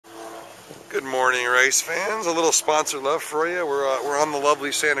Good morning, race fans. A little sponsor love for you. We're on the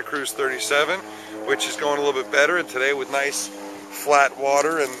lovely Santa Cruz 37, which is going a little bit better. And today, with nice flat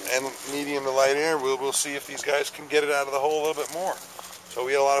water and medium to light air, we'll see if these guys can get it out of the hole a little bit more. So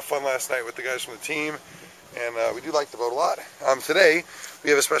we had a lot of fun last night with the guys from the team, and we do like the boat a lot. Today, we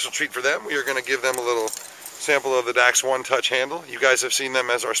have a special treat for them. We are going to give them a little sample of the Dax One Touch handle. You guys have seen them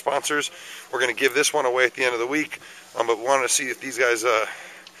as our sponsors. We're going to give this one away at the end of the week, but we want to see if these guys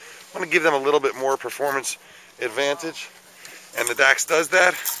want to give them a little bit more performance advantage, and the Dax does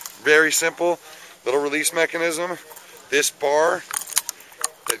that. Very simple little release mechanism. This bar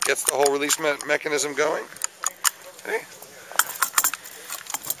that gets the whole release mechanism going. Okay.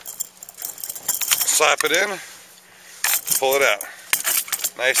 Slap it in, pull it out.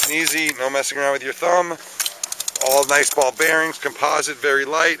 Nice and easy, no messing around with your thumb. All nice ball bearings, composite, very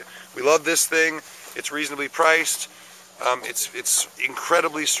light. We love this thing. It's reasonably priced. It's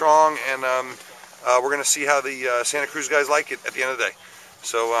incredibly strong, and we're going to see how the Santa Cruz guys like it at the end of the day.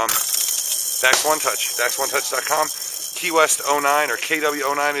 So, Dax One Touch, DaxOneTouch.com. Key West 09 or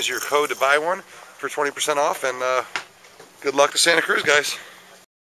KW09 is your code to buy one for 20% off, and good luck to Santa Cruz, guys.